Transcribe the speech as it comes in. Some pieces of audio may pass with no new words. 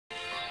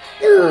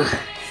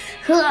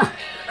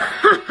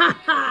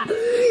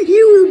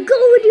You will go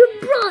with your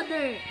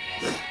brother.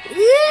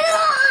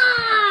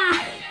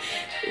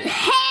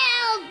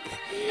 Help!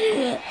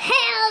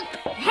 Help!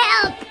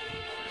 Help!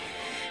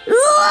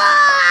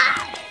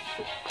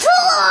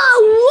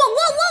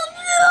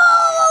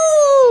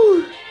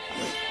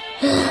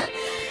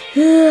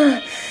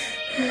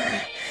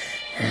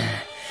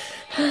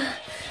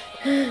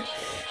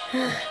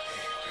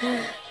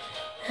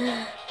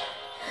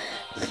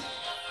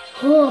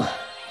 Oh,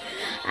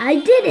 I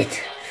did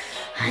it!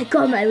 I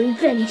got my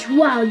revenge.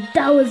 Wow,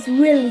 that was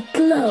really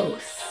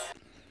close.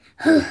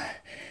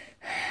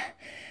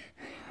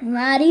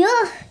 Mario?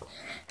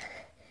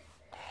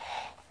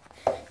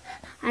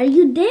 Are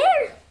you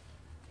there?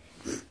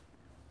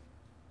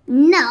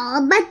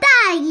 No, but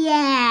I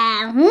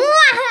am.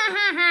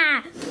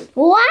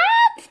 What?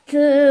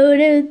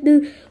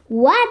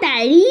 What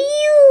are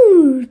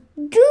you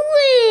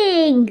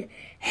doing?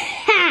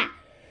 Ha!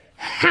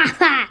 Ha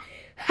ha!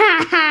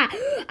 Ha ha!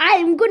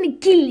 I'm gonna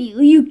kill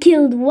you. You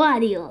killed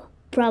Wario,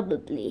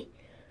 probably.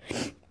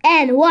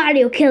 And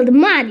Wario killed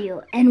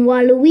Mario. And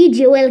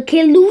Waluigi will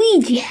kill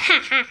Luigi. Ha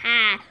ha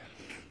ha!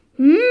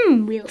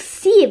 We'll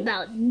see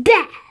about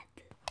that.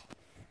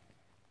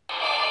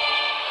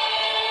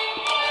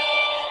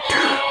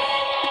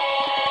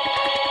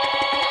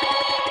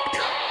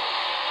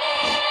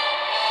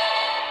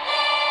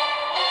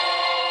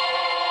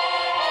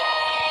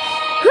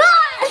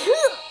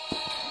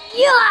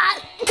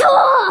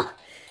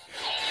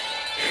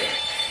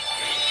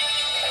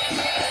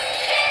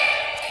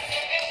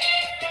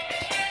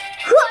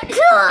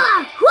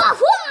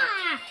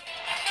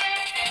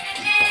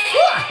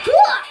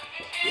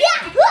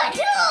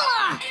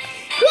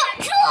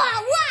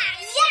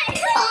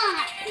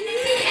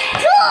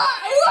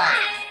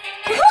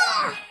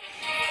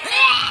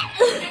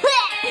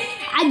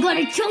 I'm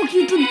gonna choke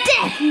you to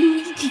death,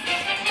 Luigi.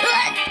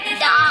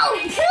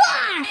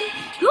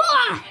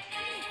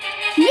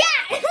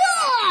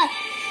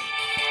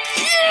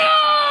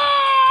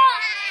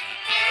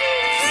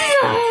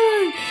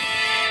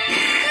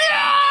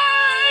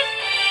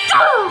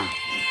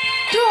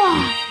 No!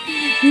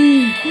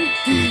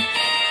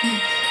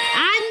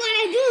 I'm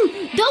gonna do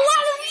the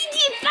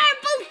Waluigi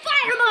Purple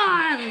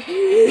Fireball!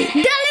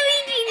 The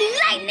Luigi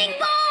Lightning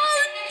Ball!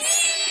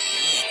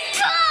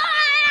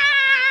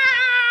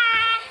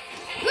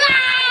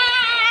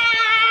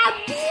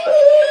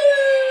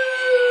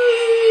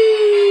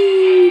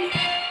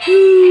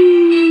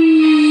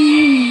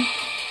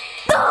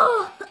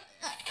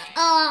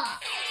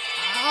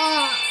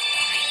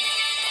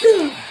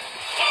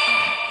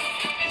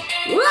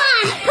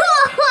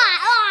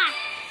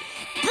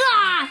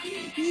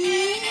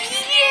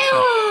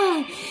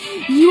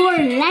 Your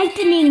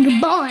lightning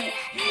ball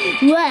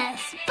was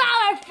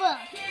powerful,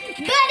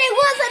 but it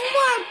wasn't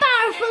more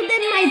powerful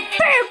than my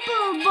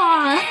purple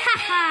ball.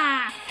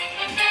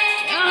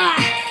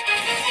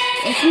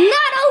 It's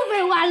not over,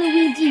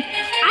 Waluigi.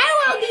 I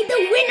will be the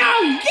winner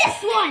of this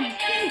one,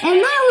 and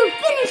I will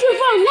finish you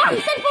for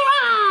once and for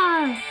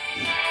all.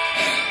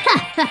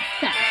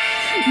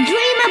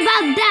 Dream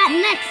about that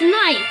next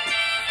night,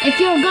 if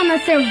you're gonna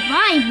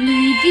survive,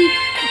 Luigi.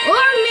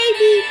 Or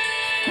maybe,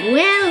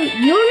 well,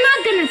 you're not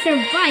gonna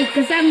survive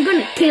because I'm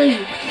gonna kill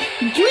you.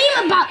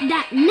 Dream about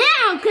that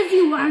now because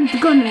you aren't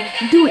gonna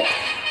do it.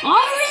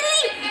 Oh, really?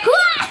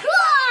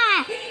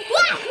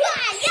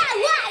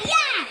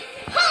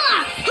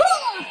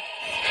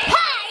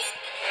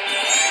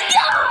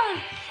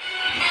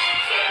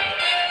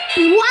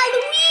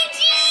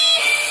 Waluigi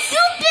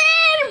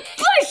Super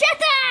Push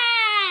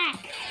Attack!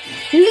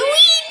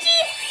 Luigi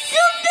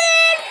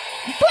Super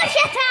Push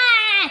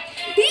Attack!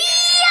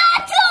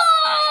 Yato!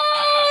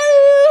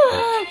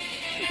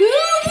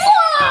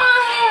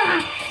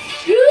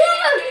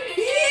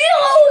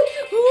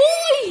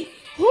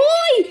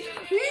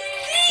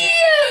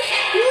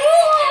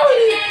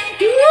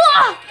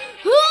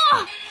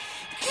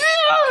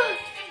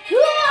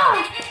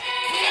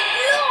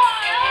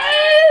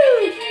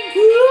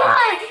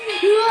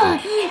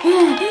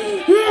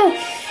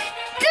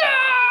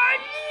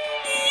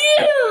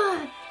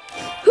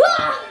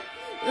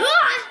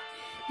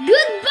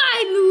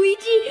 Goodbye,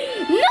 Luigi!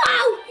 No!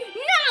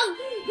 No!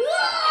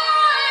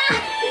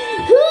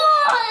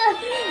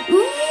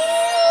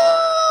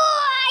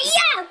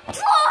 Yeah!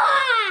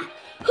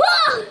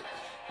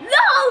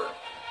 No!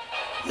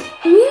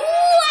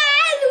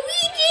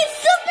 Luigi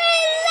Super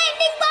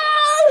Lightning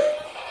Ball!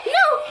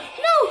 No!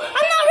 No!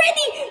 I'm not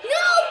ready!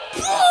 No!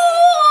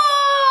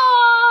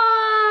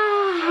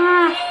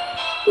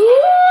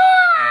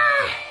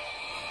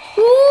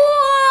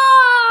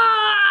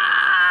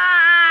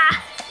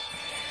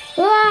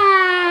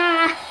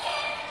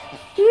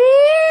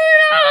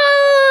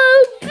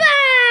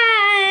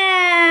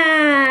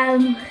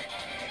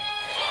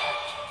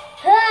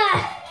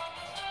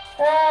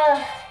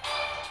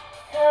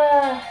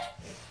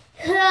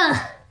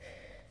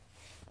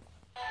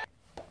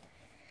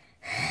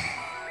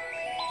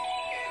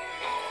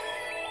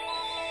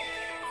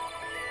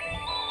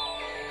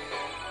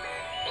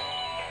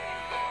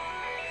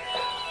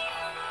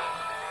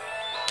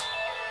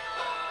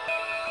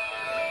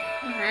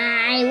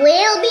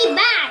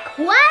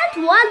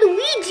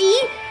 Waluigi...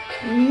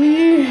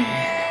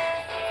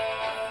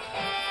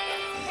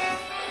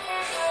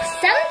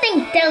 Something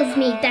tells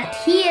me that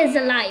he is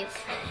alive.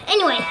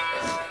 Anyway,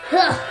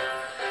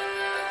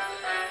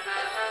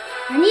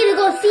 I need to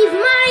go see if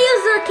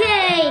Mario's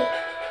okay.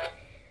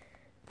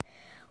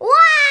 1,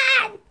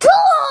 2.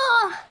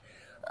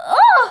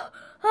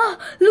 Oh,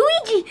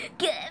 Luigi,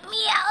 get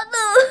me out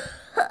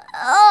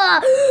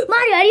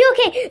Mario, are you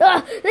okay?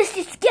 Let's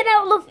just get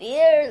out of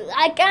here.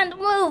 I can't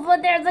move,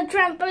 but there's a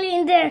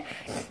trampoline there.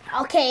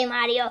 Okay,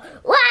 Mario.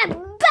 Bam!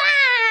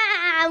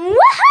 Woohoo!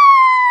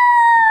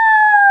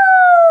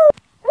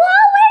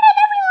 Whoa, where did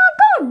everyone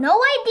go? No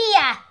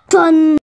idea. Done.